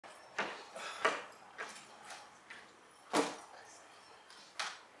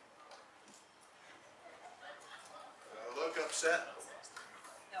upset?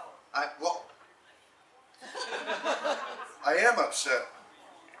 No. Well, I am upset.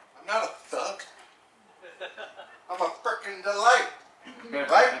 I'm not a thug. I'm a frickin' delight. Right?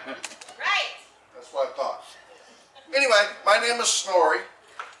 Right. That's what I thought. Anyway, my name is Snorri,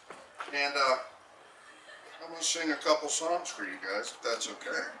 and I'm going to sing a couple songs for you guys, if that's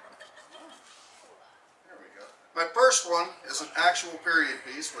okay. There we go. My first one is an actual period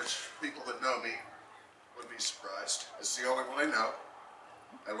piece, which people that know me would be surprised. It's the only one I know.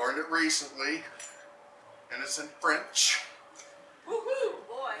 I learned it recently, and it's in French. Woohoo,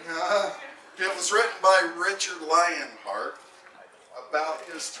 boy. It was written by Richard Lionheart about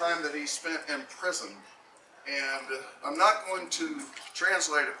his time that he spent in prison. And I'm not going to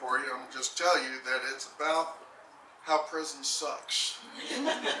translate it for you. I'm going to just tell you that it's about how prison sucks.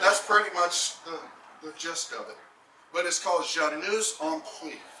 That's pretty much the gist of it. But it's called Je nous en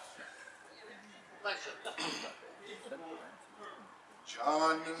prie. Je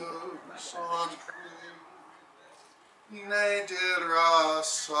nous en prie, ne dira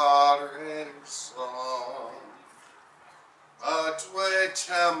sa raison, à toi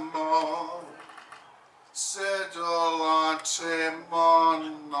t'aimons, c'est de mon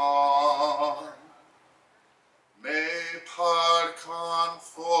nom, mais par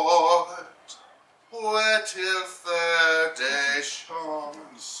confort, peut-il faire des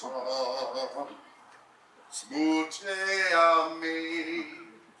chansons? Smoothie amis,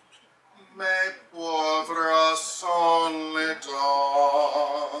 mes pauvres sont les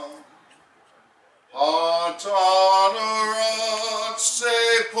dons. Pardonnera,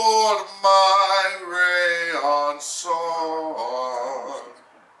 c'est pour ma rançon.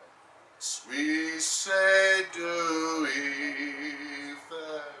 Suis c'est de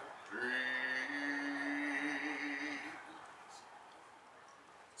hiver brise.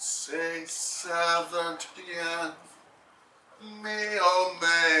 C'est servant bien, mais oh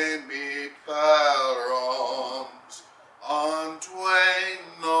mes parents, en toi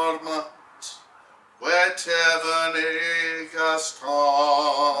normand, whatever les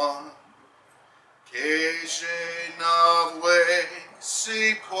Gaston, que j'ai n'avoué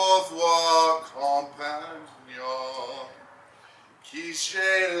si pauvre compagnon, qui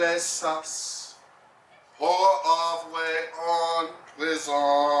j'ai les sas pour avouer en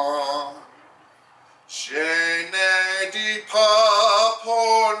prison. Je ne dis pas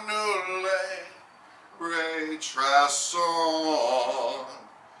pour nous les retraçons,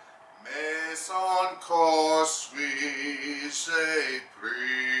 mais encore suis-je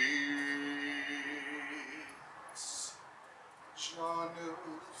prise. Je nous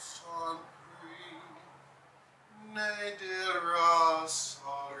en prie, ne dira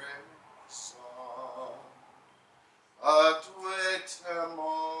sa raison, à toi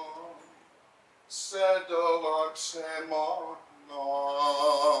t'aimons, c'est de mon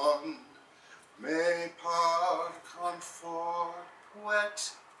nom, mais par confort, poète,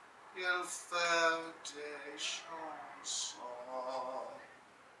 il fait des chansons.